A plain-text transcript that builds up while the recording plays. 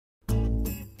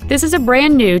This is a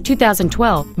brand new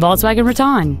 2012 Volkswagen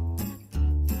Routan.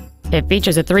 It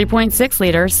features a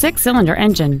 3.6-liter six-cylinder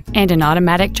engine and an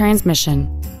automatic transmission.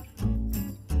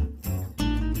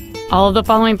 All of the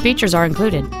following features are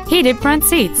included: heated front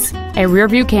seats, a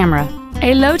rear-view camera,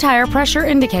 a low-tire pressure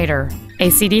indicator, a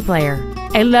CD player,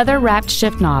 a leather-wrapped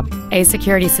shift knob, a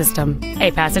security system,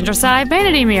 a passenger side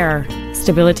vanity mirror,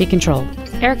 stability control,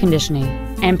 air conditioning,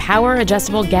 and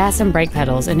power-adjustable gas and brake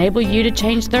pedals enable you to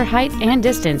change their height and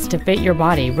distance to fit your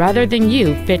body rather than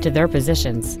you fit to their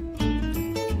positions.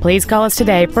 Please call us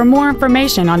today for more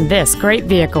information on this great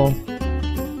vehicle.